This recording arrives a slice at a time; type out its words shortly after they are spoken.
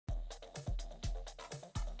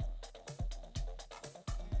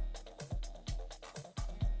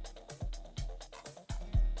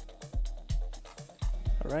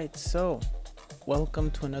Alright, so welcome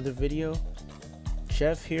to another video.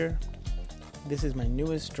 Jeff here. This is my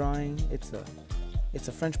newest drawing. It's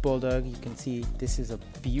a French bulldog. You can see this is a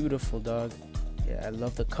beautiful dog. Yeah, I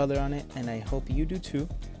love the color on it, and I hope you do too.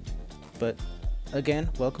 But again,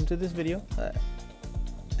 welcome to this video.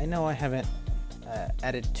 I know I haven't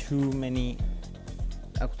added too many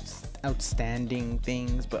outstanding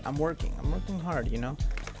things, but I'm working hard, you know.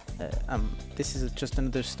 This is just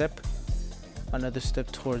another step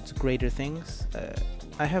towards greater things.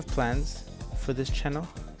 I have plans for this channel,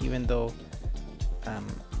 even though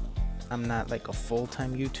I'm not like a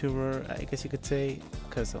full-time YouTuber, I guess you could say,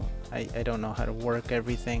 because I don't know how to work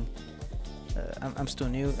everything. I'm still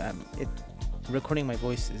new. Recording my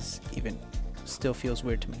voice still feels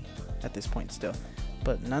weird to me at this point still,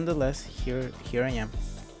 but nonetheless, here I am,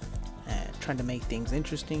 trying to make things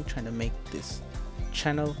interesting, trying to make this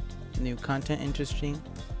channel, new content interesting.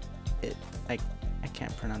 I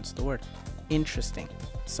can't pronounce the word interesting,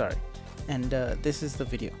 sorry. And this is the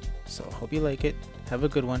video, so hope you like it. Have a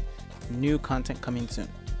good one. New content coming soon.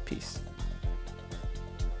 Peace.